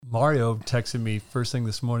Mario texted me first thing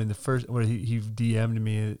this morning. The first where he DM'd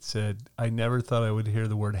me and it said, "I never thought I would hear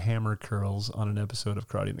the word hammer curls on an episode of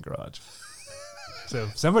Karate in the Garage." So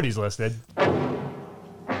somebody's listed.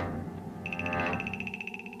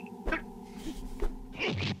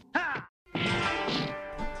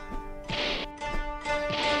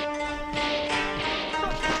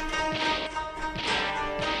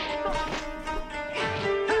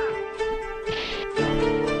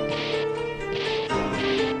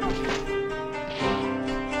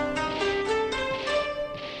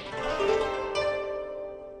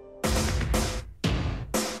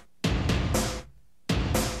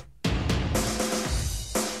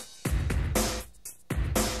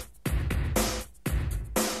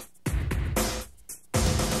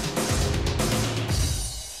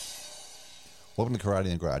 Welcome to Karate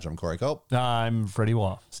in the Garage. I'm Corey Culp. I'm Freddie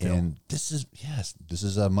Wah. And this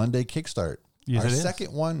is a Monday Kickstart. Yes, Our it is.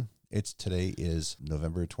 second one. Today is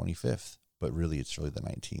November 25th, but really it's really the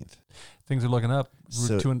 19th. Things are looking up.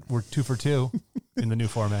 So- We're 2 for 2 in the new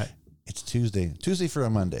format. It's Tuesday. Tuesday for a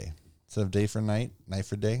Monday. Instead of day for night, night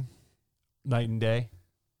for day. Night and Day.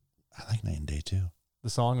 I like night and day too. The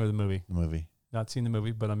song or the movie? The movie. Not seen the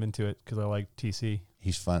movie, but I'm into it because I like TC.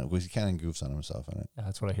 He's fun because he kind of goofs on himself in it. Yeah,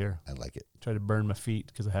 that's what I hear. I like it. Try to burn my feet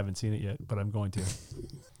because I haven't seen it yet, but I'm going to.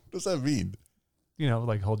 What does that mean? You know,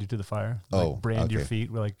 like hold you to the fire. Oh, like brand your okay.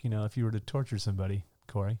 feet. Like, you know, if you were to torture somebody,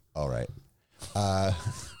 Corey. All right.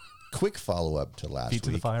 Quick follow up to last Feet to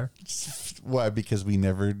the week. fire. Why? Because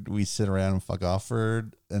we sit around and fuck off for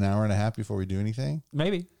an hour and a half before we do anything.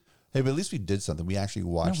 Maybe. Hey, but at least we did something. We actually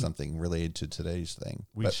watched something related to today's thing.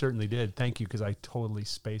 We But certainly did. Thank you, because I totally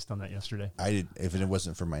spaced on that yesterday. I did. If it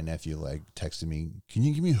wasn't for my nephew, like texting me, "Can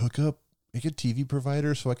you give me a hookup, like a TV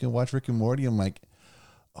provider, so I can watch Rick and Morty?" I'm like,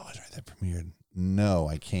 "Oh, that's right, that premiered." No,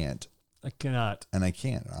 I can't, I cannot. and I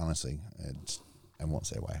can't honestly. I won't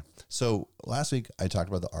say why. So last week I talked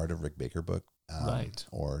about the Art of Rick Baker book, Right.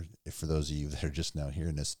 Or if for those of you that are just now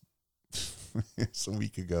hearing this, it's a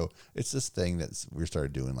week ago. It's this thing that we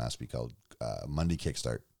started doing last week called Monday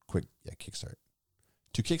Kickstart. Kickstart.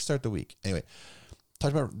 To kickstart the week. Anyway,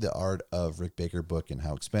 talked about the Art of Rick Baker book and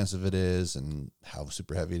how expensive it is and how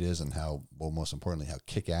super heavy it is and how, well, most importantly, how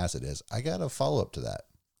kick-ass it is. I got a follow-up to that.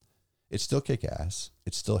 It's still kick-ass.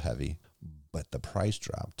 It's still heavy, but the price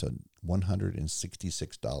dropped to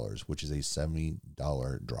 $166, which is a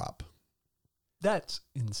 $70 drop. That's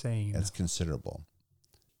insane. That's considerable.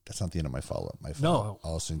 That's not the end of my follow-up. My No. follow-up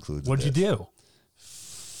also includes What'd you this. do?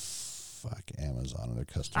 Fuck Amazon and their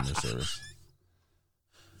customer service.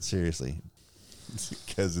 Seriously.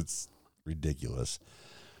 Because it's ridiculous.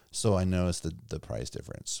 So I noticed the price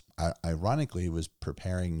difference. Ironically, it was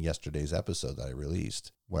preparing yesterday's episode that I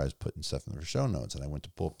released where I was putting stuff in the show notes, and I went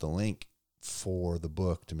to pull up the link for the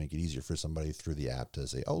book to make it easier for somebody through the app to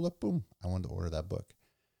say, "Oh, look, boom, I wanted to order that book."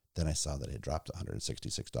 Then I saw that it dropped to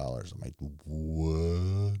 $166. I'm like,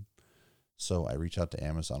 what? So I reached out to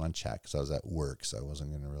Amazon on chat because I was at work, so I wasn't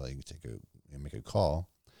going to really make a call.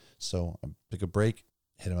 So I took a break,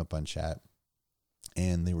 hit him up on chat,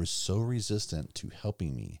 and they were so resistant to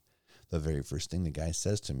helping me. The very first thing the guy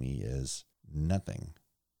says to me is nothing.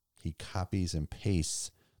 He copies and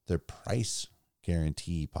pastes their price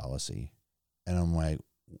guarantee policy. And I'm like,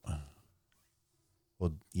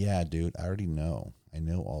 well, yeah, dude, I already know. I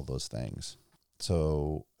know all those things.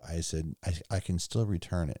 So I said, I can still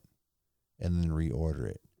return it and then reorder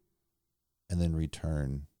it and then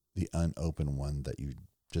return the unopened one that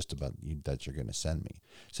that you're going to send me.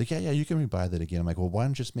 So yeah, you can rebuy that again. I'm like, well, why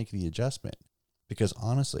don't you just make the adjustment? Because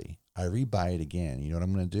honestly, I rebuy it again. You know what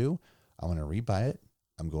I'm going to do? I'm going to rebuy it.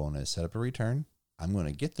 I'm going to set up a return. I'm going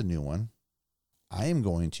to get the new one. I am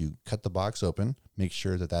going to cut the box open, make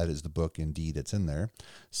sure that is the book indeed that's in there,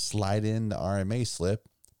 slide in the RMA slip,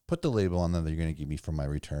 put the label on there that you're going to give me for my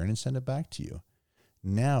return, and send it back to you.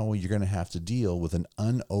 Now you're going to have to deal with an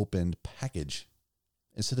unopened package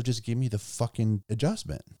instead of just giving me the fucking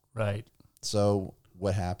adjustment. Right. So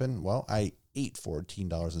what happened? Well, I ate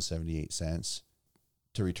 $14.78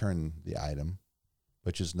 to return the item,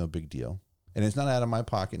 which is no big deal. And it's not out of my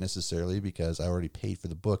pocket necessarily because I already paid for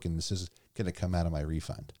the book and this is going to come out of my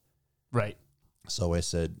refund. Right. So I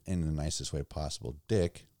said in the nicest way possible,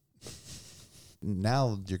 Dick,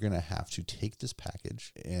 now you're going to have to take this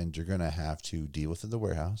package and you're going to have to deal with it at the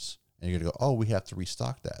warehouse. And you're going to go, oh, we have to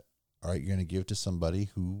restock that. All right, you're going to give it to somebody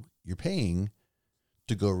who you're paying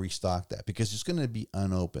to go restock that because it's going to be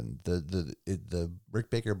unopened. The Rick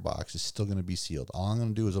Baker box is still going to be sealed. All I'm going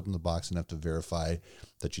to do is open the box and have to verify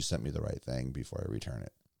that you sent me the right thing before I return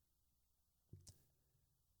it.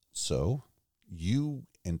 So you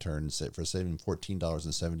in turn said for saving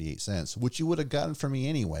 $14.78, which you would have gotten from me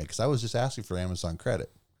anyway, because I was just asking for Amazon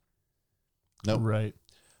credit. Nope. Right.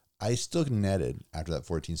 I still netted after that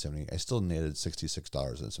 $14.78. I still netted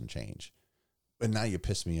 $66 and some change. But now you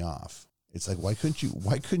piss me off. It's like, why couldn't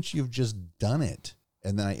you have just done it?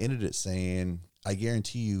 And then I ended it saying, I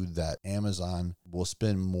guarantee you that Amazon will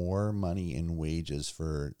spend more money in wages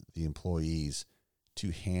for the employees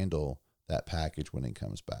to handle that package when it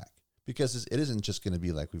comes back. Because it isn't just going to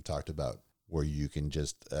be like we've talked about, where you can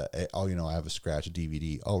just, I have a scratch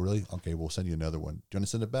DVD. Oh, really? Okay, we'll send you another one. Do you want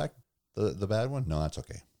to send it back? The bad one? No, that's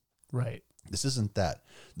okay. Right. This isn't that.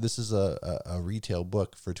 This is a retail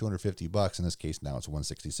book for $250. In this case, now it's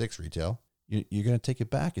 $166 retail. You're going to take it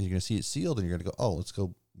back and you're going to see it sealed and you're going to go, oh, let's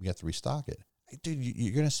go. We have to restock it. Dude,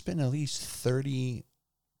 you're going to spend at least 30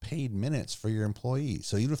 paid minutes for your employees.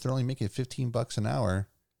 So even if they're only making $15 an hour,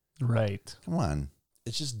 right? Come on,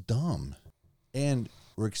 it's just dumb. And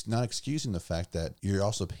we're not excusing the fact that you're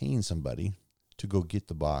also paying somebody to go get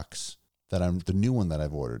the box the new one that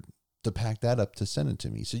I've ordered, to pack that up to send it to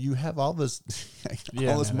me. So you have all this,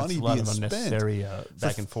 all this money being spent, unnecessary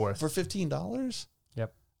back and forth for $15.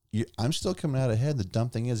 Yep. I'm still coming out ahead. The dumb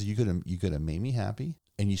thing is, you could have made me happy,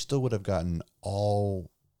 and you still would have gotten all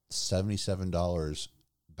 $77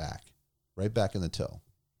 back, right back in the till.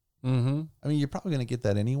 Mm-hmm. I mean, you're probably going to get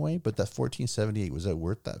that anyway, but that $14.78, was that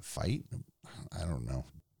worth that fight? I don't know.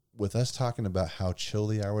 With us talking about how chill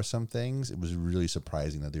they are with some things, it was really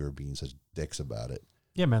surprising that they were being such dicks about it.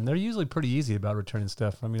 Yeah, man, they're usually pretty easy about returning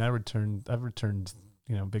stuff. I mean, I've returned,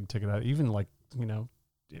 big ticket out, even like,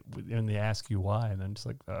 and they ask you why, and I'm just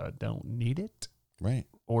like, don't need it. Right.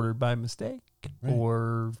 Ordered by mistake, right.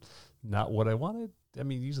 Or not what I wanted. I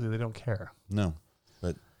mean, usually they don't care. No,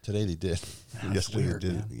 but today they did. Yesterday weird, they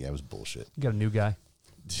did. Man. Yeah, it was bullshit. You got a new guy,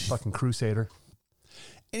 fucking Crusader.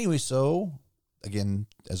 Anyway, so again,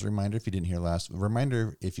 as a reminder, if you didn't hear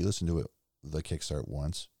if you listened to it, the Kickstart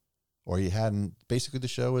once, or you hadn't, basically the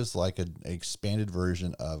show is like an expanded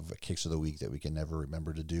version of Kicks of the Week that we can never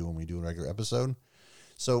remember to do when we do a regular episode.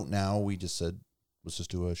 So now we just said, let's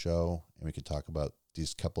just do a show and we could talk about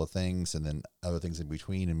these couple of things and then other things in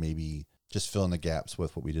between, and maybe just fill in the gaps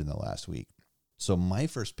with what we did in the last week. So my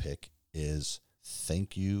first pick is,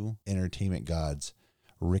 thank you, entertainment gods.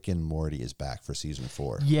 Rick and Morty is back for season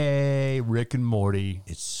 4. Yay, Rick and Morty.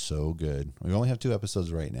 It's so good. We only have 2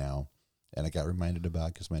 episodes right now. And I got reminded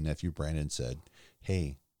about because my nephew Brandon said,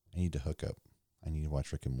 hey, I need to hook up. I need to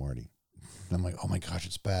watch Rick and Morty. And I'm like, oh my gosh,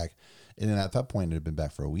 it's back. And then at that point, it had been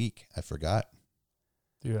back for a week. I forgot.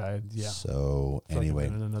 Dude, yeah. So anyway,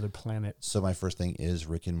 on another planet. So my first thing is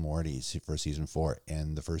Rick and Morty for season 4.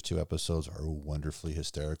 And the first 2 episodes are wonderfully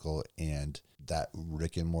hysterical. And that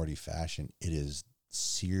Rick and Morty fashion, it is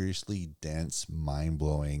seriously dense,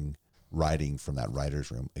 mind-blowing writing from that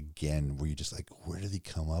writer's room again, where you're just like, where did he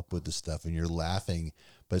come up with this stuff? And you're laughing,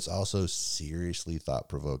 but it's also seriously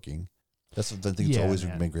thought-provoking. That's the thing that's always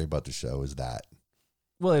been great about the show, is that.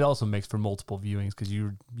 Well, it also makes for multiple viewings because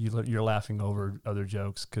you're laughing over other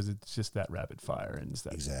jokes because it's just that rapid fire and it's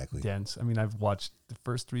that dense. I mean, I've watched the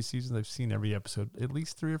first 3 seasons. I've seen every episode at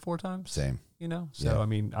least 3 or 4 times. Same. So I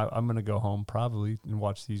mean, I'm going to go home probably and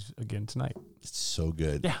watch these again tonight. It's so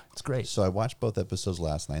good. Yeah, it's great. So I watched both episodes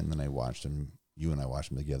last night, and then I watched them. You and I watched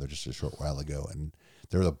them together just a short while ago, and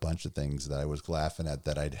there were a bunch of things that I was laughing at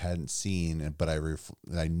that I hadn't seen, but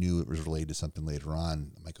I knew it was related to something later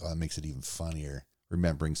on. I'm like, oh, that makes it even funnier,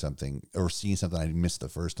 remembering something or seeing something I missed the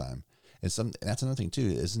first time. And that's another thing too.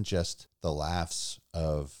 It isn't just the laughs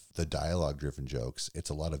of the dialogue driven jokes.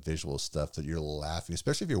 It's a lot of visual stuff that you're laughing,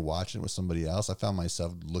 especially if you're watching it with somebody else. I found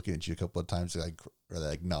myself looking at you a couple of times, or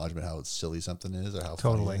the acknowledgement how silly something is or how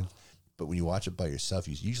funny it is. But when you watch it by yourself,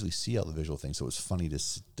 you usually see all the visual things. So it was funny to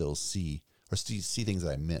still see things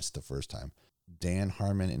that I missed the first time. Dan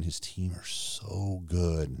Harmon and his team are so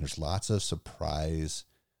good. There's lots of surprise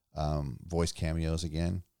voice cameos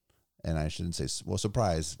again. And I shouldn't say,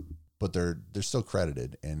 surprise, but they're still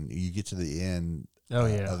credited. And you get to the end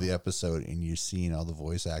of the episode and you're seeing all the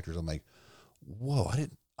voice actors. I'm like, whoa,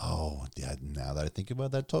 now that I think about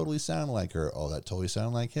it, that totally sounded like her. Oh, that totally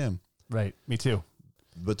sounded like him. Right. Me too.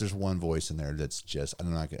 But there's one voice in there that's just, I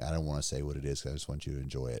don't want to say what it is because I just want you to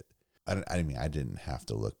enjoy it. I mean, I didn't have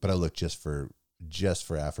to look, but I looked just for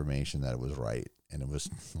affirmation that it was right. And it was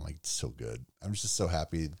like so good. I'm just so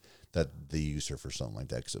happy that they used her for something like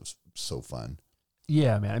that because it was so fun.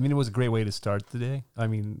 Yeah, man. I mean, it was a great way to start the day. I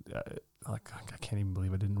mean, I can't even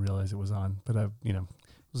believe I didn't realize it was on, but I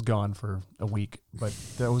was gone for a week, but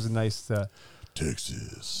that was a nice,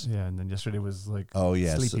 Texas. Yeah. And then yesterday was like,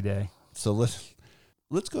 sleepy day. So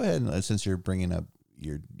let's go ahead and since you're bringing up,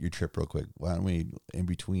 your trip real quick. Why don't we, in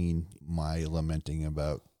between my lamenting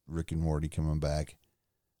about Rick and Morty coming back,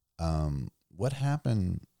 what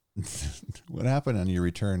happened? What happened on your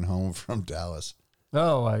return home from Dallas?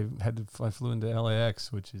 Oh, I flew into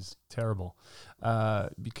LAX, which is terrible,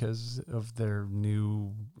 because of their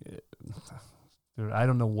new. I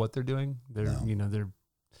don't know what they're doing.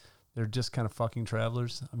 They're just kind of fucking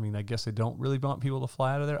travelers. I mean, I guess they don't really want people to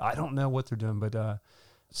fly out of there. I don't know what they're doing, but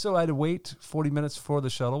so I had to wait 40 minutes for the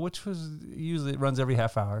shuttle, which was usually it runs every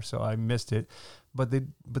half hour, so I missed it. But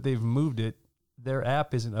they've moved it. Their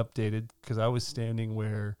app isn't updated because I was standing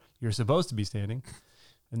where you're supposed to be standing,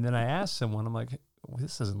 and then I asked someone, I'm like, well,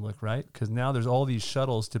 this doesn't look right, because now there's all these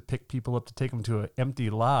shuttles to pick people up to take them to an empty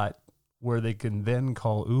lot where they can then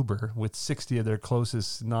call Uber with 60 of their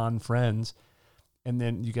closest non-friends. And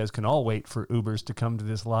then you guys can all wait for Ubers to come to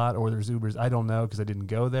this lot, or there's Ubers. I don't know because I didn't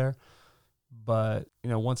go there. But,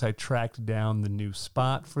 once I tracked down the new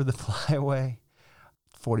spot for the flyaway,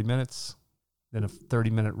 40 minutes, then a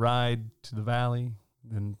 30-minute ride to the valley,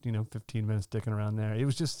 then, 15 minutes dicking around there. It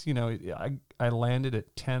was just, I landed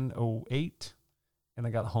at 10:08 and I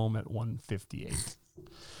got home at 1:58.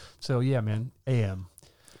 So, yeah, man, AM.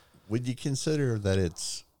 Would you consider that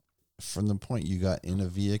it's from the point you got in a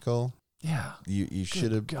vehicle? Yeah. You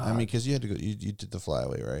should have, I mean, because you had to go, you did the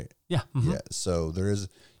flyaway, right? Yeah. Mm-hmm. Yeah. So you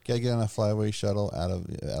got to get on a flyaway shuttle out of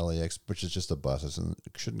LAX, which is just a bus.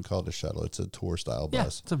 Shouldn't call it a shuttle. It's a tour style bus. Yeah,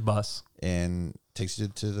 it's a bus. And takes you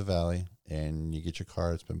to the valley, and you get your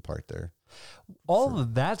car. It's been parked there. All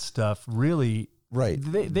of that stuff really, right.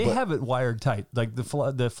 They have it wired tight. Like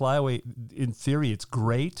the flyaway, in theory, it's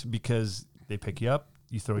great because they pick you up,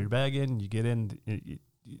 you throw your bag in, you get in,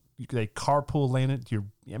 they carpool lane it.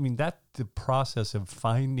 The process of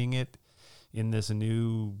finding it in this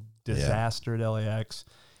new disaster at LAX,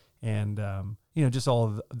 and just all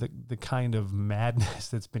of the kind of madness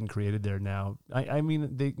that's been created there now. I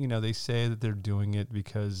mean, they say that they're doing it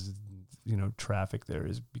because traffic there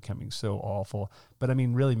is becoming so awful. But I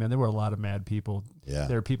mean, really, man, there were a lot of mad people. Yeah,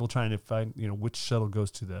 there are people trying to find which shuttle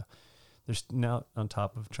goes to the. There's now, on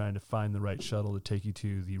top of trying to find the right shuttle to take you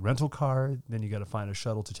to the rental car, then you got to find a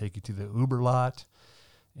shuttle to take you to the Uber lot.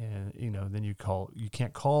 And, then you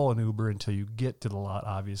can't call an Uber until you get to the lot,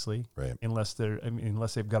 obviously. Right. Unless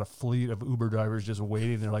they've got a fleet of Uber drivers just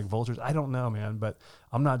waiting. They're like vultures. I don't know, man, but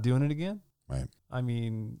I'm not doing it again. Right. I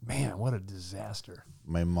mean, man, what a disaster.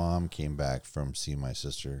 My mom came back from seeing my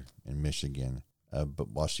sister in Michigan.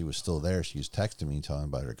 But while she was still there, she was texting me, telling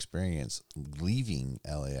about her experience leaving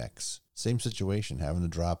LAX. Same situation, having to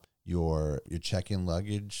drop your check-in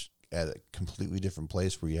luggage at a completely different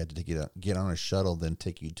place where you had to get on a shuttle, then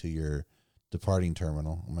take you to your departing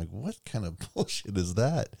terminal. I'm like, what kind of bullshit is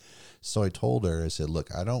that? So I told her, I said,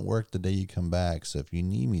 look, I don't work the day you come back, so if you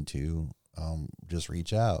need me to, just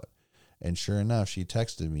reach out. And sure enough, she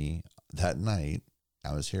texted me that night.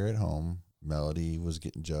 I was here at home. Melody was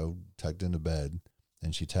getting Joe tucked into bed,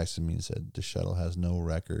 and she texted me and said, the shuttle has no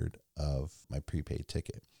record of my prepaid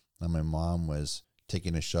ticket. Now, my mom was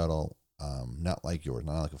taking a shuttle, not like yours,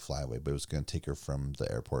 not like a flyaway, but it was going to take her from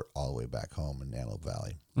the airport all the way back home in Antelope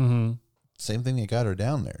Valley. Mm-hmm. Same thing, they got her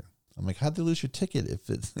down there. I'm like, how'd they lose your ticket if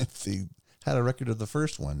they had a record of the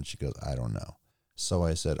first one? She goes, I don't know. So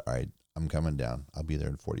I said, all right, I'm coming down. I'll be there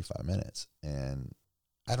in 45 minutes. And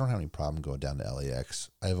I don't have any problem going down to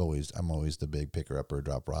LAX. I'm always the big picker upper,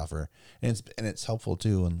 dropper offer, and it's helpful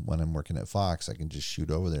too. And when I'm working at Fox, I can just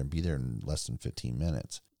shoot over there and be there in less than 15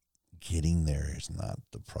 minutes. Getting there is not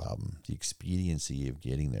the problem. The expediency of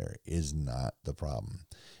getting there is not the problem.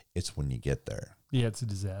 It's when you get there. Yeah, it's a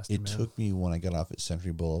disaster. It took me, when I got off at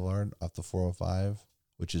Century Boulevard off the 405,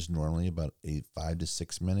 which is normally about a 5 to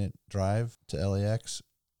 6 minute drive to LAX,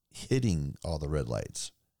 hitting all the red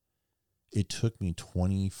lights. It took me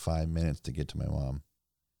 25 minutes to get to my mom.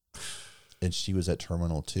 And she was at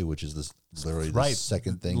Terminal 2, which is literally the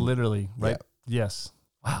second thing. Literally, right? Yeah. Yes.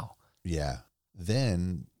 Wow. Yeah.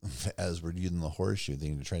 Then, as we're using the horseshoe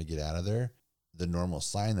thing to try to get out of there, the normal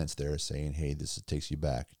sign that's there is saying, hey, takes you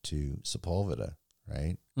back to Sepulveda,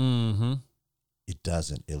 right? Mm-hmm. It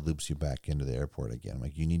doesn't. It loops you back into the airport again. I'm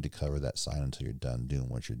like, you need to cover that sign until you're done doing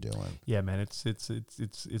what you're doing. Yeah, man, it's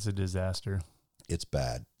a disaster. It's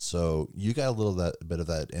bad. So you got a little bit of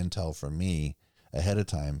that intel from me ahead of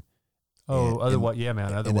time. Oh, otherwise, yeah,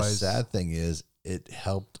 man. Otherwise, and the sad thing is, it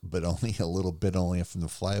helped, but only a little bit, only from the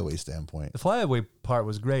flyaway standpoint. The flyaway part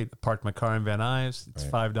was great. I parked my car in Van Nuys. It's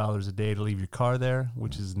 $5 a day to leave your car there,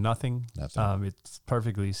 which is nothing. It's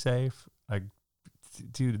perfectly safe.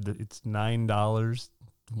 It's $9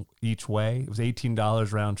 each way. It was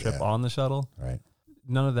 $18 round trip on the shuttle. Right.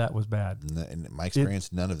 None of that was bad. In my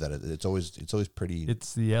experience, none of that. It's always pretty.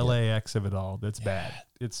 It's the LAX of it all that's bad.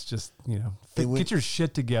 It's just, get your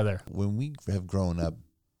shit together. When we have grown up,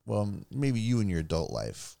 well, maybe you in your adult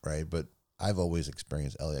life, right? But I've always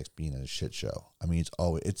experienced LAX being a shit show. I mean,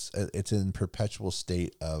 it's in perpetual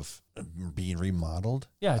state of being remodeled.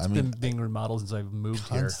 Yeah, it's been being remodeled since I've moved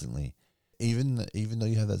constantly. Even though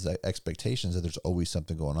you have those expectations that there's always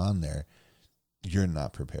something going on there, you're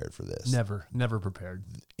not prepared for this. Never prepared.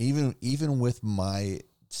 Even with my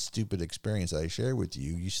stupid experience that I shared with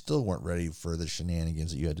you, you still weren't ready for the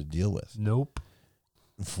shenanigans that you had to deal with. Nope.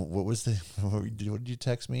 What did you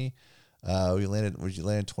text me? We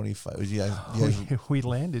landed 25. We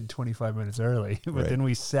landed 25 minutes early, but right. Then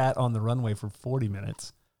we sat on the runway for 40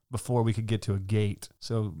 minutes before we could get to a gate.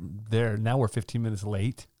 So now we're 15 minutes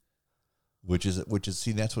late. Which is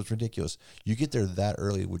see, that's what's ridiculous. You get there that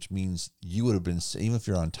early, which means you would have been, even if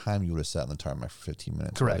you're on time, you would have sat on the tarmac for 15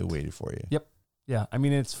 minutes. Correct. While they waited for you. Yep. Yeah. I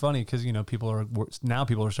mean, it's funny because, people are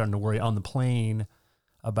starting to worry on the plane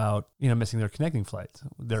about, missing their connecting flights.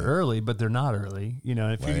 They're early, but they're not early.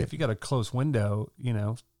 If you got a close window,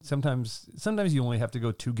 sometimes you only have to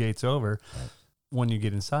go 2 gates over when you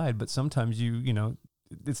get inside, but sometimes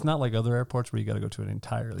it's not like other airports where you got to go to an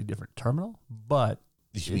entirely different terminal, but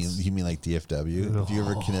you mean like DFW? If you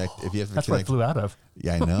ever connect, that's where I flew out of.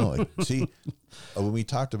 Yeah, I know. See, when we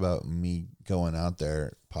talked about me going out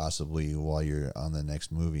there possibly while you're on the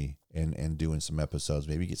next movie and doing some episodes,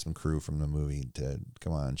 maybe get some crew from the movie to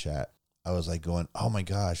come on and chat. I was like going, oh my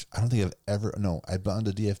gosh, I don't think I've gone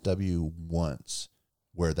to DFW once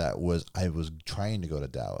where I was trying to go to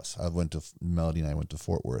Dallas. Melody and I went to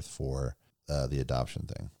Fort Worth for the adoption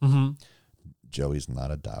thing. Mm-hmm. Joey's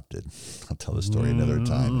not adopted. I'll tell the story another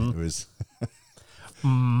time. It was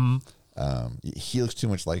he looks too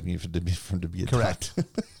much like me for him to be adopted. Correct.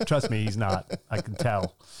 Trust me, he's not. I can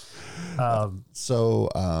tell. So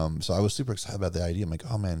I was super excited about the idea. I'm like,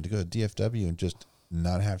 oh man, to go to DFW and just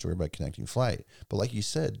not have to worry about connecting flight. But like you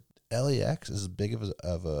said, LAX is as big of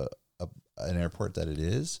an airport that it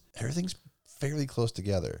is. Everything's fairly close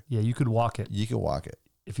together. Yeah, you could walk it. You could walk it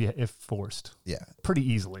if forced. Yeah, pretty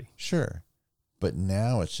easily. Sure. But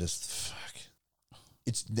now it's just fuck.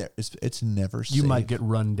 It's never safe. You might get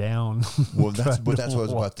run down. Well, that's what I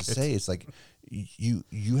was about to say. It's like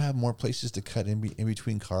you have more places to cut in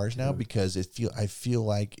between cars now because I feel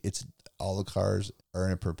like it's all the cars are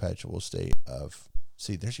in a perpetual state of.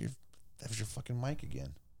 See, that was your fucking mic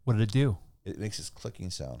again. What did it do? It makes this clicking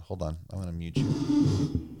sound. Hold on, I'm gonna mute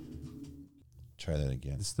you. Try that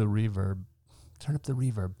again. It's the reverb. Turn up the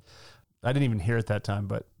reverb. I didn't even hear it that time,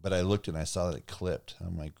 but I looked and I saw that it clipped.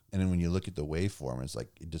 I'm like, and then when you look at the waveform, it's like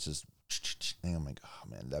it just is. And I'm like, oh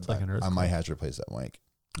man, I might have to replace that mic,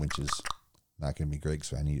 which is not going to be great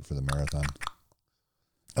because I need it for the marathon.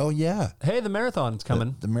 Oh yeah, hey, the marathon's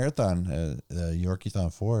coming. The marathon,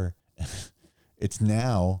 Yorkie-thon 4. It's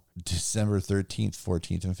now December 13th,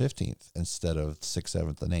 14th, and 15th instead of 6th,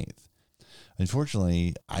 7th, and 8th.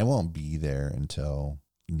 Unfortunately, I won't be there until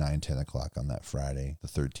 9-10 o'clock on that Friday, the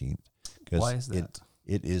 13th. Why is that?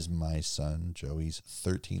 It is my son Joey's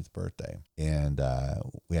 13th birthday, and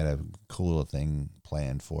we had a cool little thing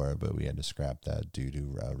planned for it, but we had to scrap that due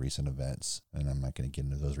to recent events. And I'm not going to get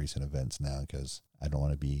into those recent events now because I don't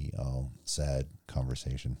want to be all sad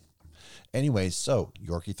conversation. Anyway, so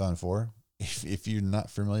Yorkie-thon 4. If you're not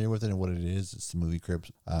familiar with it and what it is, it's the Movie Cribs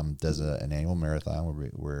does an annual marathon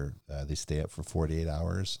where they stay up for 48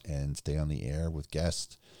 hours and stay on the air with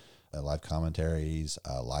guests. Live commentaries,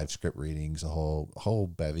 live script readings, a whole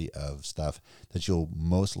bevy of stuff that you'll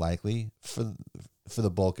most likely, for the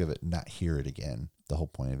bulk of it, not hear it again. The whole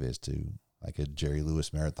point of it is to, like a Jerry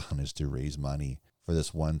Lewis marathon, is to raise money for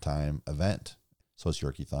this one-time event. So it's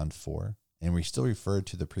Yorkie-thon 4. And we still refer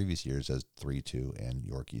to the previous years as 3-2 and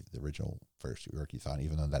Yorkie, the original first Yorkie-thon,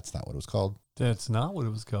 even though that's not what it was called. That's not what it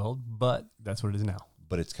was called, but that's what it is now.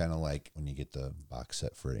 But it's kind of like when you get the box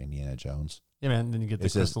set for Indiana Jones. Yeah, man. Then you get the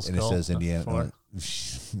Crystal Skull. And it says Indiana. It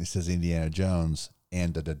says Indiana Jones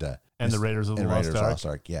and da. And the Raiders of the Lost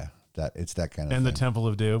Ark. Yeah, it's that kind of. And thing. The Temple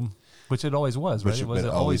of Doom, which it always was, right? It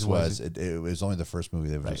always was. It was only the first movie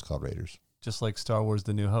that was just called Raiders. Just like Star Wars: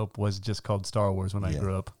 The New Hope was just called Star Wars when I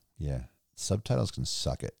grew up. Yeah, subtitles can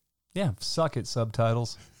suck it. Yeah, suck it,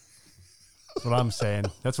 subtitles. That's what I'm saying.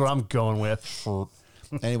 That's what I'm going with.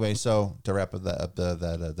 Anyway, so to wrap up that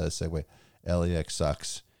segue, LAX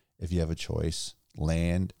sucks. If you have a choice,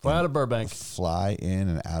 fly out of Burbank, fly in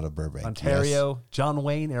and out of Burbank, Ontario, yes. John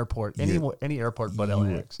Wayne Airport, any airport but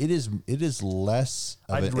LAX. It is less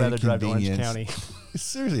of I'd an rather drive to Orange inconvenience. County.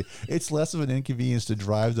 Seriously, it's less of an inconvenience to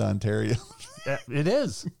drive to Ontario. It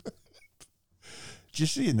is.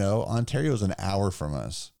 Just so you know, Ontario is an hour from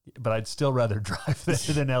us. But I'd still rather drive there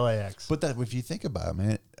than LAX. But that, if you think about it,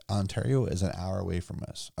 man, Ontario is an hour away from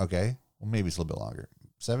us. Okay. Well, maybe it's a little bit longer.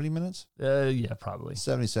 70 minutes? Yeah, probably.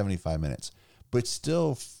 70, 75 minutes. But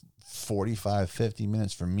still 45, 50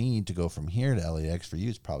 minutes for me to go from here to LAX. For you,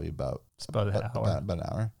 it's probably about an hour. About an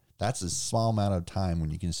hour. That's a small amount of time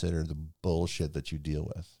when you consider the bullshit that you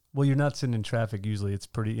deal with. Well, you're not sitting in traffic usually. It's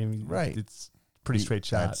pretty, right. It's pretty straight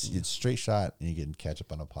shot. It's straight shot, and you can catch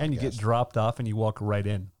up on a podcast. And you get dropped off, and you walk right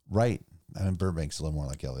in. Right. I mean, Burbank's a little more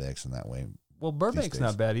like LAX in that way. Well, Burbank's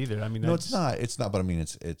not bad either. I mean, no, it's not. It's not. But I mean,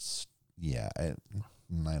 it's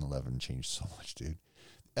 9/11 changed so much, dude.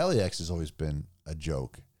 LAX has always been a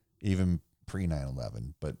joke, even pre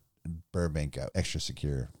 9/11. But Burbank got extra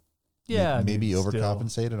secure. Yeah, maybe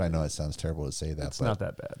overcompensated. I know it sounds terrible to say that. It's not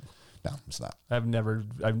that bad. No, it's not.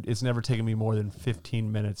 It's never taken me more than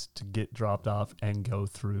 15 minutes to get dropped off and go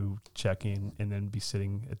through check-in and then be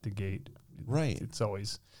sitting at the gate. Right. It's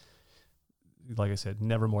always, like I said,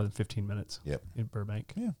 never more than 15 minutes. Yep. In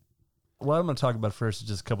Burbank. Yeah. What I'm going to talk about first is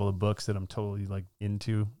just a couple of books that I'm totally like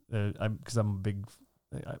into. Because I'm a big,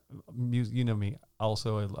 you know me.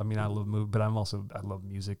 Also, I mean, I love movie, but I love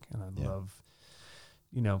music, and I love,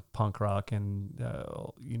 punk rock, and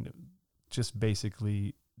just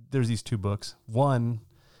basically. There's these two books. One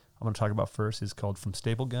I'm going to talk about first is called From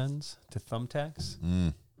Staple Guns to Thumbtacks.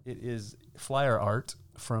 It is flyer art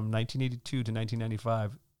from 1982 to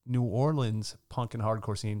 1995, New Orleans punk and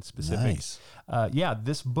hardcore scene specific. Nice.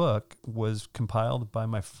 This book was compiled by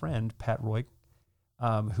my friend Pat Roy,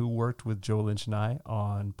 who worked with Joe Lynch and I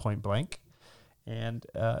on Point Blank. And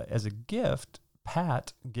as a gift,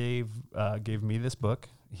 Pat gave me this book.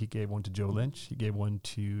 He gave one to Joe Lynch. He gave one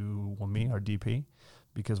to me, our DP.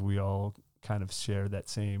 Because we all kind of share that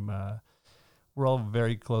same, we're all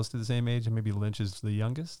very close to the same age, and maybe Lynch is the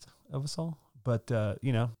youngest of us all. But,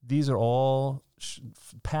 these are all,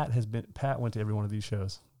 Pat went to every one of these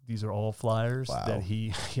shows. These are all flyers that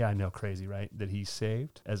I know, crazy, right? That he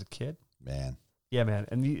saved as a kid. Man. Yeah, man.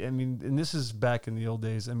 And this is back in the old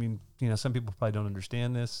days. I mean, some people probably don't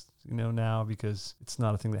understand this, now because it's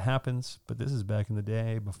not a thing that happens, but this is back in the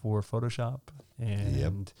day before Photoshop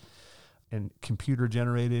and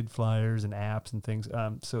computer-generated flyers and apps and things.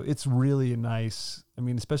 So it's really a nice,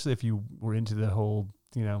 especially if you were into the whole,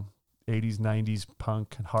 80s, 90s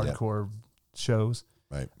punk and hardcore shows.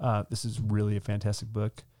 Right. This is really a fantastic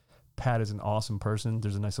book. Pat is an awesome person.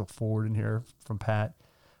 There's a nice little forward in here from Pat.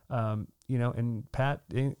 And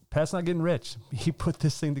Pat's not getting rich. He put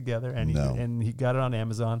this thing together, and he got it on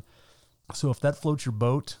Amazon. So if that floats your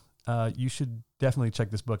boat, you should definitely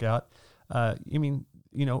check this book out.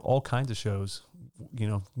 All kinds of shows.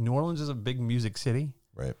 New Orleans is a big music city.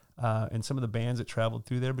 Right. And some of the bands that traveled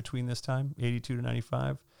through there between this time, 82 to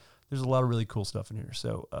 95, there's a lot of really cool stuff in here.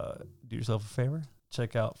 So do yourself a favor.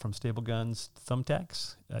 Check out From Staple Guns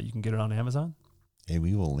Thumbtacks. You can get it on Amazon. And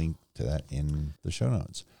we will link to that in the show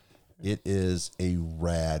notes. It is a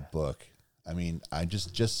rad book. I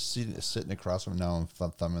just sitting across from it now,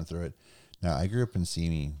 I'm thumbing through it. Now, I grew up in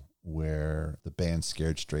Simi, where the band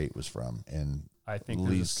Scared Straight was from, and I think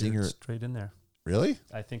there's a singer straight in there. Really?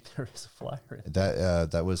 I think there is a flyer in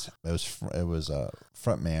that was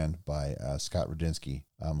front man by Scott Rudinski,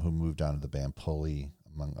 who moved on to the band Pulley,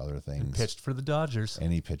 among other things. And pitched for the Dodgers.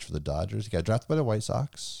 And he pitched for the Dodgers. He got drafted by the White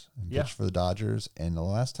Sox and pitched for the Dodgers. And the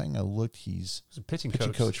last time I looked, he's a pitching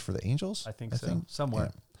coach for the Angels. I think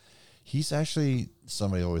somewhere. Yeah. He's actually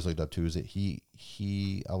somebody I always looked up to. Is that he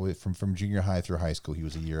from junior high through high school, he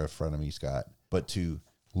was a year in front of me, Scott. But to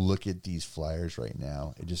look at these flyers right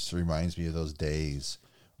now, it just reminds me of those days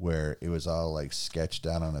where it was all like sketched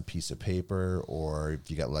out on a piece of paper, or if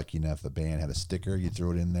you got lucky enough, the band had a sticker, you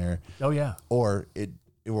threw it in there. Oh yeah. Or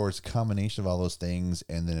it's a combination of all those things,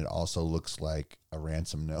 and then it also looks like a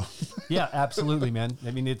ransom note. Yeah, absolutely, man.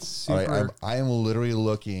 It's super. All right, I am literally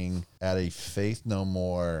looking at a Faith No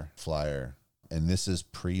More flyer, and this is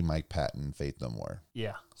pre-Mike Patton Faith No More.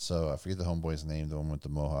 Yeah. So I forget the homeboy's name, the one with the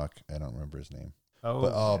mohawk. I don't remember his name.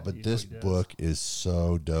 But this book is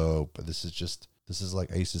so dope. This is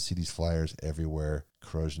like, I used to see these flyers everywhere.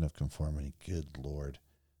 Corrosion of Conformity. Good Lord.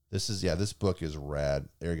 This book is rad.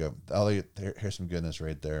 There you go. Here's some goodness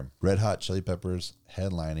right there. Red Hot Chili Peppers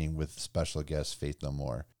headlining with special guest Faith No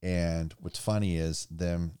More. And what's funny is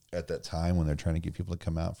them at that time when they're trying to get people to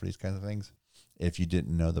come out for these kinds of things, if you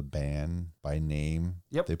didn't know the band by name,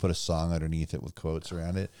 they put a song underneath it with quotes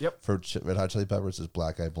around it. Yep. For Red Hot Chili Peppers is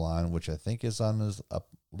Black Eyed Blonde, which I think is on his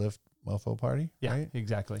Uplift Mofo Party. Yeah, right?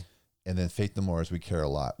 Exactly. And then Faith No More is We Care a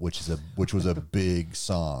Lot, which was a big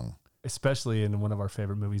song. Especially in one of our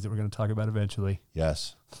favorite movies that we're going to talk about eventually.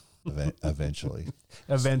 Yes. Eventually.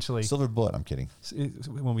 Eventually. Silver Bullet. I'm kidding.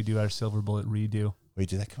 When we do our Silver Bullet redo. Wait,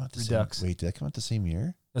 did that come out the same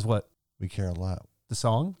year? As what? We Care a Lot. The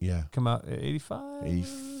song? Yeah. Come out 85?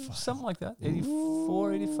 85. Something like that.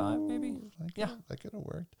 84, 85 maybe? That could have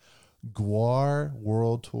worked. GWAR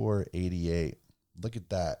World Tour 88. Look at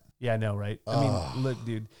that. Yeah, I know, right? I mean, look,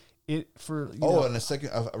 dude. And a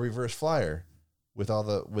second, a reverse flyer with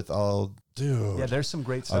all, dude. Yeah, there's some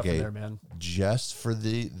great stuff in there, man. Just for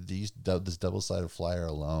this double-sided flyer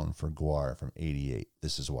alone for GWAR from 88,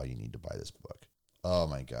 this is why you need to buy this book. Oh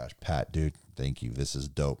my gosh, Pat, dude, thank you. This is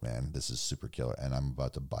dope, man. This is super killer, and I'm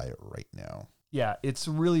about to buy it right now. Yeah, it's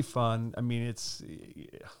really fun. I mean,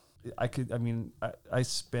 I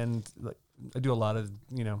do a lot of,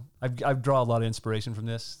 I draw a lot of inspiration from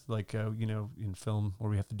this, like, in film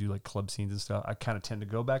where we have to do like club scenes and stuff. I kind of tend to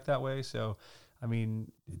go back that way. So, I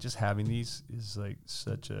mean, just having these is like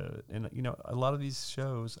a lot of these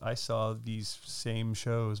shows, I saw these same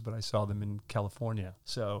shows, but I saw them in California.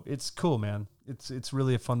 So it's cool, man. It's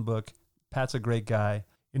really a fun book. Pat's a great guy,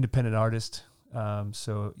 independent artist.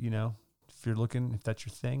 So, if that's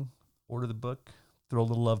your thing, order the book, throw a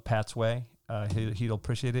little love Pat's way. He'll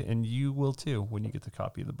appreciate it, and you will too when you get the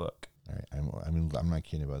copy of the book. All right, I'm not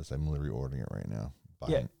kidding about this. I'm literally ordering it right now.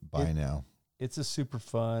 Buy now. It's a super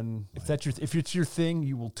fun. If it's your thing,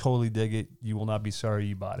 you will totally dig it. You will not be sorry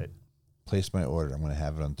you bought it. Place my order. I'm going to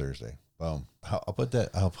have it on Thursday. Boom.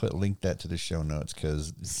 I'll link that to the show notes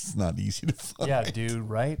because it's not easy to find. Yeah, dude,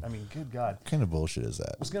 right? I mean, good God. What kind of bullshit is that?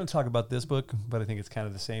 I was going to talk about this book, but I think it's kind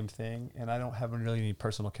of the same thing. And I don't have really any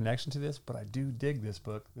personal connection to this, but I do dig this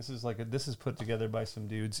book. This is put together by some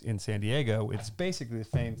dudes in San Diego. It's basically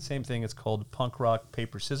the same thing. It's called Punk Rock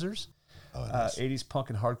Paper Scissors, nice. 80s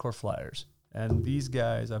punk and hardcore flyers. And these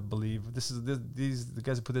guys, I believe, the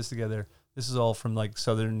guys who put this together, this is all from like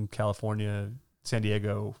Southern California, San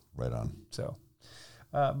Diego. Right on. So,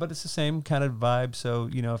 but it's the same kind of vibe. So,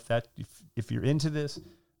 if you're into this,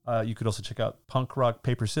 you could also check out Punk Rock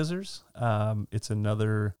Paper Scissors. It's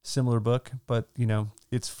another similar book, but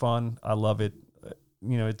it's fun. I love it.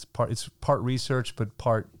 It's part research, but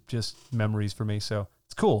part just memories for me. So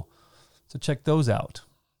it's cool. So check those out.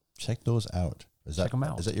 Check those out. Check them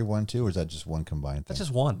out. Is that your one too, or is that just one combined thing? That's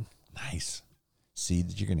just one. Nice. See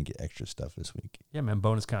that you're going to get extra stuff this week. Yeah, man.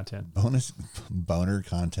 Bonus content. Boner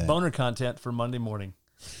content. Boner content for Monday morning.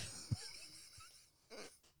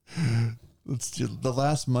 Let's do the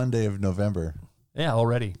last Monday of November. Yeah,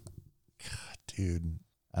 already. God, dude.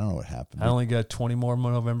 I don't know what happened. I only got 20 more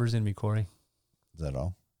Novembers in me, Corey. Is that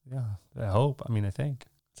all? Yeah, I hope. I think.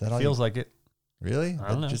 Is that all? Feels like it. Really? I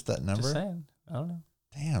don't know. Just that number? Just saying. I don't know.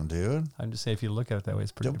 Damn, dude. I'm just saying, if you look at it that way,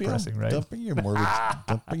 it's pretty depressing, right? Don't bring your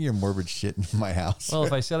morbid shit in my house. Well,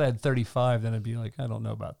 if I said I had 35, then I'd be like, I don't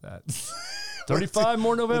know about that. 35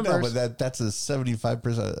 more Novembers. No, but that's a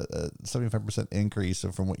 75% increase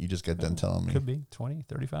from what you just got done telling me. Could be 20,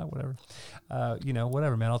 35, whatever.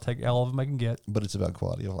 Whatever, man. I'll take all of them I can get. But it's about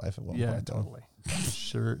quality of life at one point. Yeah, totally.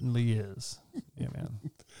 Certainly is. Yeah, man.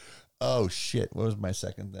 Oh, shit. What was my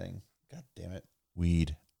second thing? God damn it.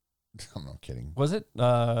 Weed. I'm not kidding. Was it?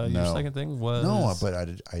 Your second thing was? No, but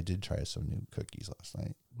I did try some new cookies last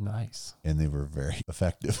night. Nice. And they were very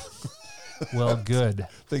effective. Well, good.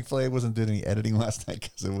 Thankfully, I wasn't doing any editing last night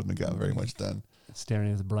because it wouldn't have gotten very much done.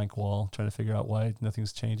 Staring at the blank wall, trying to figure out why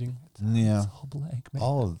nothing's changing. It's all blank, man.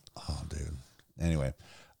 Oh, dude. Anyway,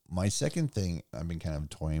 my second thing, I've been kind of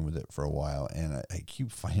toying with it for a while, and I keep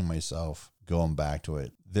finding myself going back to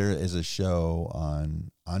it. There is a show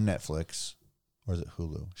on Netflix. Or is it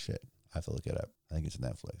Hulu? Shit. I have to look it up. I think it's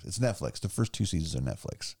Netflix. It's Netflix. The first two seasons are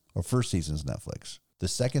Netflix. Or first season's Netflix. The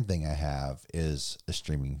second thing I have is a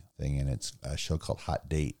streaming thing, and it's a show called Hot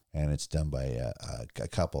Date. And it's done by a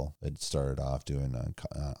couple that started off doing on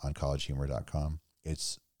collegehumor.com.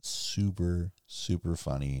 It's super, super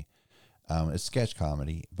funny. It's sketch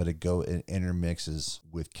comedy, but it intermixes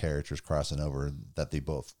with characters crossing over that they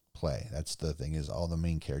both play. That's the thing, is all the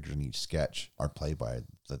main characters in each sketch are played by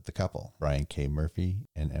the couple, Brian K. Murphy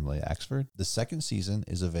and Emily Axford. The second season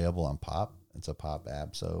is available on Pop. It's a Pop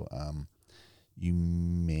app, so I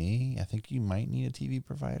think you might need a TV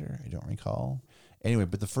provider. I don't recall. Anyway,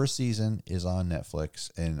 but the first season is on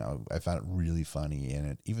Netflix, and I found it really funny.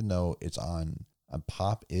 And even though it's on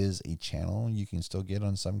Pop is a channel you can still get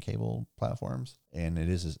on some cable platforms, and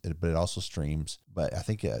but it also streams. But I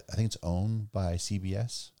think it's owned by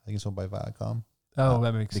CBS. I think it's owned by Viacom. Oh,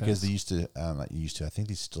 that makes sense. Because they used to. I think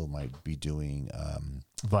they still might be doing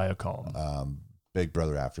Viacom, Big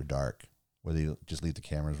Brother After Dark, where they just leave the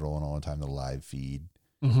cameras rolling all the time, the live feed.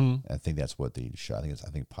 Mm-hmm. I think that's what they show. I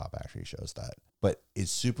think Pop actually shows that. But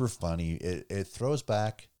it's super funny. It throws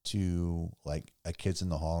back to like a Kids in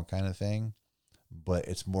the Hall kind of thing, but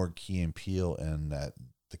it's more Key and Peele in that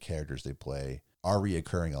the characters they play are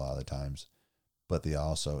reoccurring a lot of the times, but they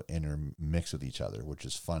also intermix with each other, which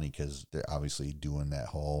is funny because they're obviously doing that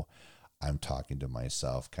whole I'm talking to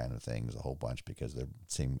myself kind of things a whole bunch because they're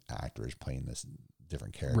same actors playing this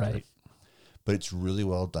different character. Right. But it's really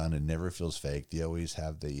well done. It never feels fake. They always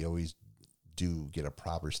do get a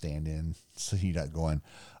proper stand-in, so you're not going,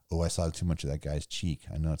 oh, I saw too much of that guy's cheek.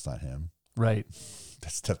 I know it's not him. Right.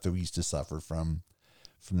 That stuff that we used to suffer from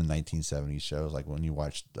the 1970s shows, like when you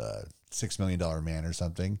watched $6 Million Man or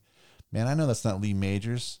something. Man, I know that's not Lee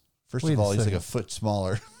Majors. First of all, he's like a foot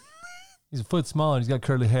smaller. He's a foot smaller. He's got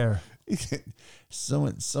curly hair.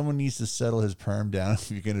 Someone needs to settle his perm down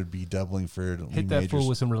if you're going to be doubling for Lee Hit that Majors. fool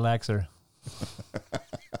with some relaxer.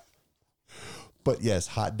 But yes,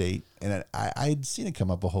 Hot Date. And I'd seen it come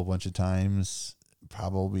up a whole bunch of times,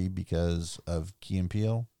 probably because of Key and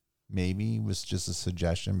Peele. Maybe it was just a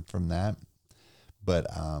suggestion from that. But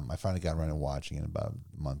I finally got around to watching it about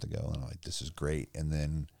a month ago. And I'm like, this is great. And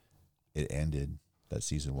then it ended. That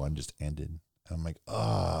season 1 just ended. And I'm like,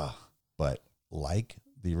 But like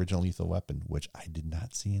the original Lethal Weapon, which I did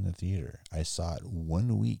not see in the theater. I saw it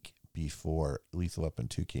 1 week before Lethal Weapon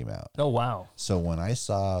 2 came out. Oh, wow. So when I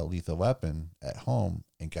saw Lethal Weapon at home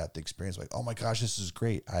and got the experience, like, oh my gosh, this is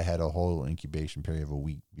great. I had a whole incubation period of a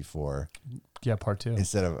week before. Yeah, part 2.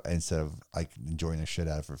 Instead of like enjoying the shit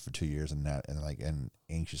out of it for 2 years and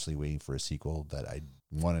anxiously waiting for a sequel that I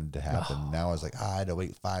wanted to happen. Now I was like, I had to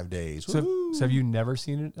wait 5 days. So have you never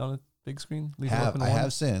seen it on a big screen? I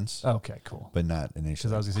have since. Okay, cool. But not initially.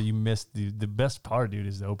 Because I was going to say, you missed the best part, dude,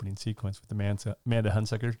 is the opening sequence with Amanda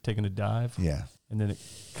Hunsucker taking a dive. Yeah. And then it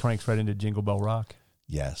cranks right into Jingle Bell Rock.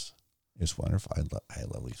 Yes. It's wonderful. I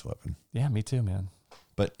love Lethal Weapon. Yeah, me too, man.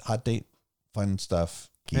 But Hot Date, fun stuff.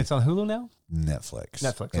 It's on Hulu now? Netflix.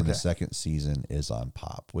 And the second season is on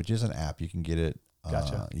Pop, which is an app. You can get it.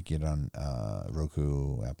 Gotcha. You get it on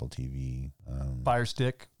Roku, Apple TV. Fire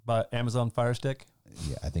Stick, by Amazon Fire Stick.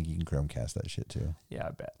 Yeah, I think you can Chromecast that shit too. Yeah,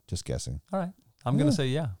 I bet. Just guessing. All right. I'm going to say,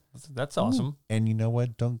 yeah. That's awesome. And you know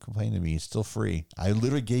what? Don't complain to me. It's still free. I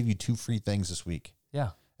literally gave you 2 free things this week.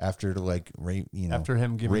 Yeah. After after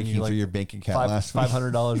him giving you through your bank account last week.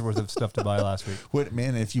 $500 worth of stuff to buy last week. What,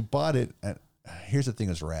 man, if you bought it, here's the thing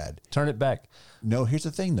that's rad. Turn it back. No, here's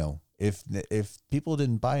the thing though. If people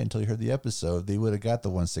didn't buy it until you heard the episode, they would have got the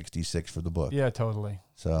 $166 for the book. Yeah, totally.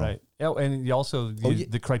 So right. Oh, and you also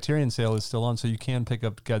the Criterion sale is still on, so you can pick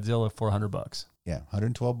up Godzilla for $100. Yeah,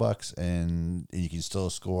 $112, and you can still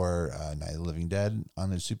score Night of the Living Dead on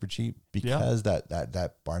the super cheap because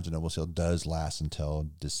that Barnes and Noble sale does last until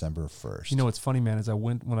December 1st. You know what's funny, man? Is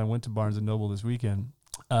when I went to Barnes and Noble this weekend,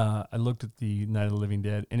 I looked at the Night of the Living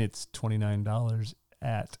Dead, and it's $29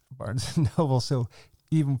 at Barnes and Noble. So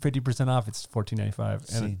even 50% off, it's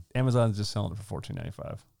 $14.95, and Amazon's just selling it for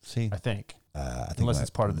 $14.95. See, I think unless it's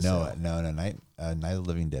part of the sale. No. Night of the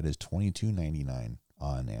Living Dead is $22.99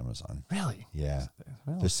 on Amazon. Really? Yeah.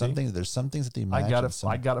 Well, there's some things that they match.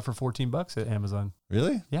 I got it for $14 at Amazon.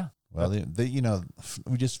 Really? Yeah. Well, we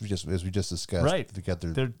just as we just discussed, right? They got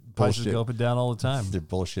their prices go up and down all the time. Their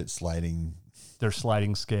bullshit sliding. Their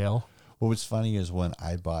sliding scale. Well, what's funny is when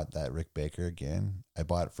I bought that Rick Baker again, I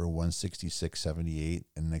bought it for $166.78,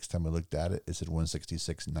 and the next time I looked at it, it said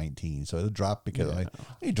 $166.19. So it'll drop because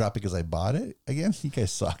I bought it again. You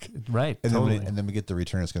guys suck, right? And totally. then we get the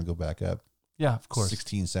return. It's going to go back up. Yeah, of course,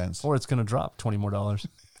 16 cents, or it's going to drop $20 more,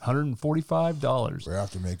 $145. We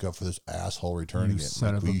have to make up for this asshole return again.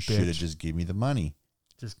 You should have just give me the money.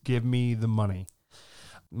 Just give me the money.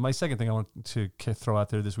 My second thing I want to throw out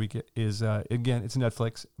there this week is, again, it's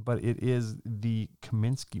Netflix, but it is the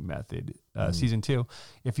Kaminsky Method, season 2.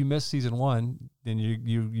 If you missed season 1, then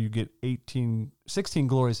you get 16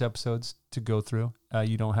 glorious episodes to go through.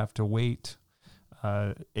 You don't have to wait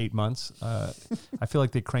 8 months. I feel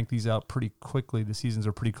like they crank these out pretty quickly. The seasons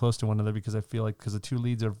are pretty close to one another because the 2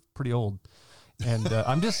 leads are pretty old. And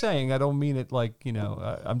I'm just saying, I don't mean it like,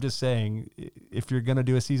 I'm just saying if you're going to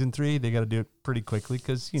do a season 3, they got to do it pretty quickly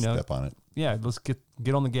because, step on it. Yeah, let's get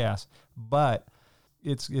on the gas. But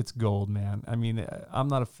it's gold, man. I mean, I'm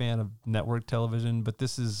not a fan of network television, but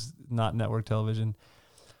this is not network television.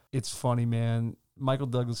 It's funny, man. Michael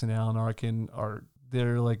Douglas and Alan Arkin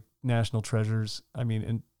they're like national treasures. I mean,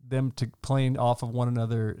 and them playing off of one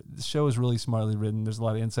another. The show is really smartly written. There's a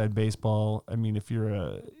lot of inside baseball. I mean, if you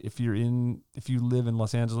live in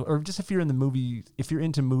Los Angeles, or just if you're into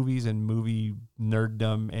movies and movie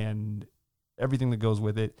nerddom and everything that goes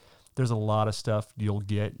with it, there's a lot of stuff you'll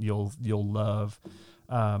love.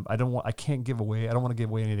 I don't want to give away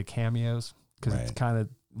any of the cameos because it's kind of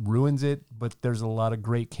ruins it, but there's a lot of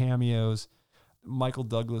great cameos. Michael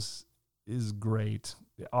Douglas is great.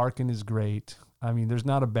 Arkin is great. I mean, there's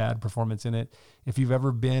not a bad performance in it. If you've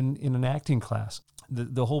ever been in an acting class,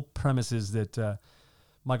 the whole premise is that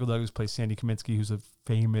Michael Douglas plays Sandy Kaminsky, who's a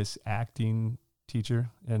famous acting teacher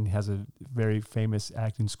and has a very famous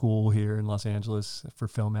acting school here in Los Angeles for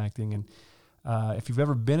film acting. And if you've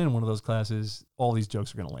ever been in one of those classes, all these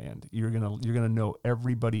jokes are going to land. You're gonna know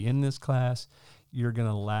everybody in this class. You're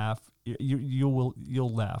gonna laugh.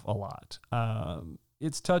 You'll laugh a lot.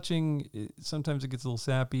 It's touching. Sometimes it gets a little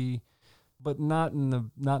sappy, but not in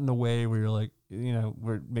the way where you're like,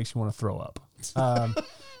 where it makes you want to throw up.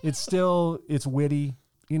 It's witty,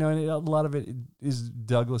 and a lot of it is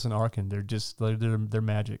Douglas and Arkin. They're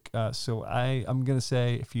magic. So I'm gonna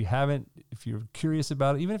say, if you're curious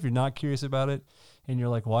about it, even if you're not curious about it, and you're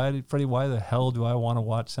like, why the hell do I want to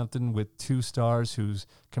watch something with two stars whose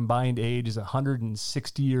combined age is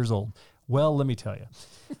 160 years old? Well, let me tell you,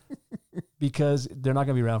 because they're not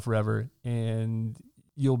going to be around forever, and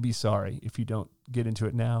you'll be sorry if you don't get into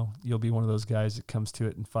it now. You'll be one of those guys that comes to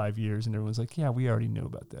it in 5 years, and everyone's like, yeah, we already knew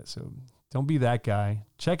about that. So don't be that guy.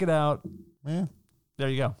 Check it out. Yeah. There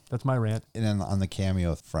you go. That's my rant. And then on the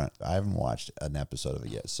cameo front, I haven't watched an episode of it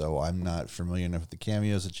yet, so I'm not familiar enough with the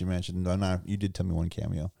cameos that you mentioned. You did tell me one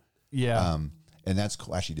cameo. Yeah. And that's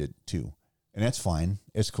cool. Actually, did two. And that's fine.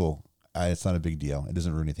 It's cool. It's not a big deal. It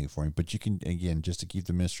doesn't ruin anything for me. But you can, again, just to keep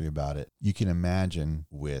the mystery about it, you can imagine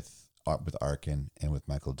with Arkin and with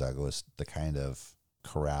Michael Douglas, the kind of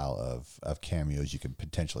corral of cameos you could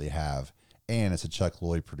potentially have. And it's a Chuck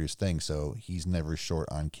Lorre produced thing, so he's never short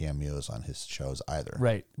on cameos on his shows either.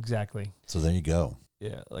 Right, exactly. So there you go.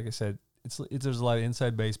 Yeah, like I said, there's a lot of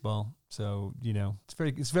inside baseball, so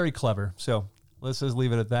it's very clever. So let's just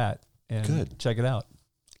leave it at that and check it out.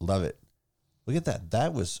 Love it. Look at that.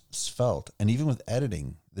 That was svelte, and even with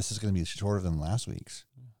editing, this is going to be shorter than last week's.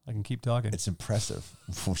 I can keep talking. It's impressive.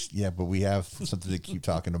 Yeah, but we have something to keep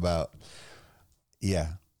talking about. Yeah.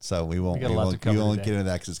 So we won't get into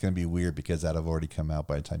that because it's going to be weird because that'll have already come out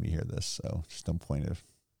by the time you hear this. So just no point of.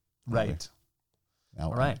 Right.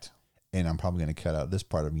 All right. And I'm probably going to cut out this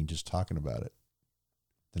part of me just talking about it.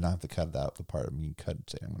 Then I have to cut out the part of me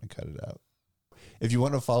say I'm going to cut it out. If you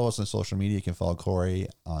want to follow us on social media, you can follow Corey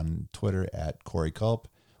on Twitter at Corey Culp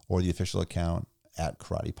or the official account at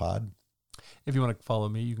Karate Pod. If you want to follow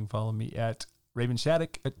me, you can follow me at Raven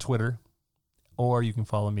Shattuck at Twitter. Or you can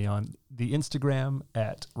follow me on the Instagram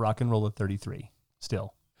at rockandrolla33 still.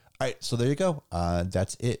 All right, so there you go.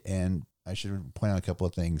 That's it. And I should point out a couple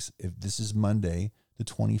of things. If this is Monday, the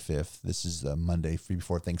 25th, this is Monday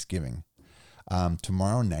before Thanksgiving.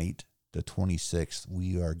 Tomorrow night, the 26th,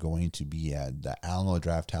 we are going to be at the Alamo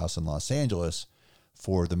Drafthouse in Los Angeles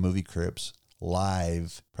for the Movie Crips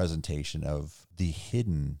live presentation of The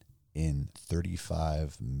Hidden in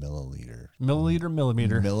 35 millimeter.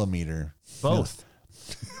 Millimeter. Both.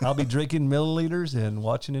 I'll be drinking milliliters and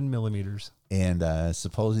watching in millimeters. And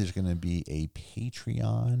supposedly there's going to be a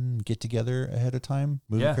Patreon get-together ahead of time.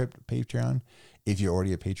 Movie Crypt Patreon. If you're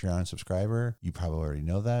already a Patreon subscriber, you probably already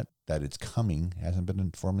know that it's coming. It hasn't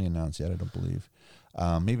been formally announced yet, I don't believe.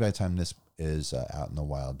 Maybe by the time this is out in the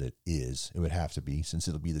wild, it would have to be, since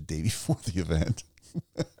it'll be the day before the event.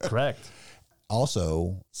 Correct.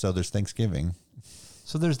 Also, so there's Thanksgiving.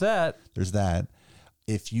 So there's that.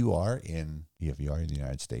 If you are in the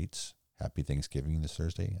United States, happy Thanksgiving this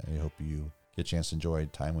Thursday. I hope you get a chance to enjoy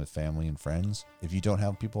time with family and friends. If you don't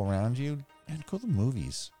have people around you, man, go to the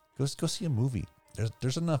movies. Go see a movie.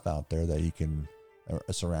 There's enough out there that you can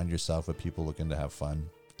surround yourself with people looking to have fun.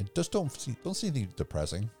 And just don't see anything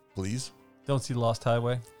depressing, please. Don't see Lost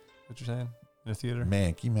Highway. What you're saying? In a theater.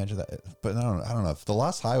 Man, can you imagine that? But I don't know. If the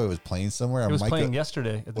Lost Highway was playing somewhere, it was playing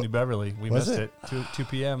yesterday at the New Beverly. We missed it. 2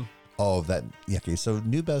 p.m. Oh, that. Yeah, okay. So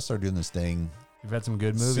New Bev started doing this thing. We've had some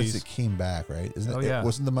good movies since it came back, right? Isn't it? Oh, yeah. It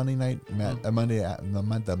wasn't the Monday night,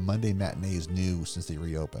 the Monday matinee is new since they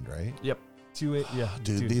reopened, right? Yep.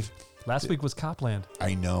 Dude. Last week was Copland.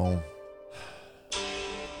 I know.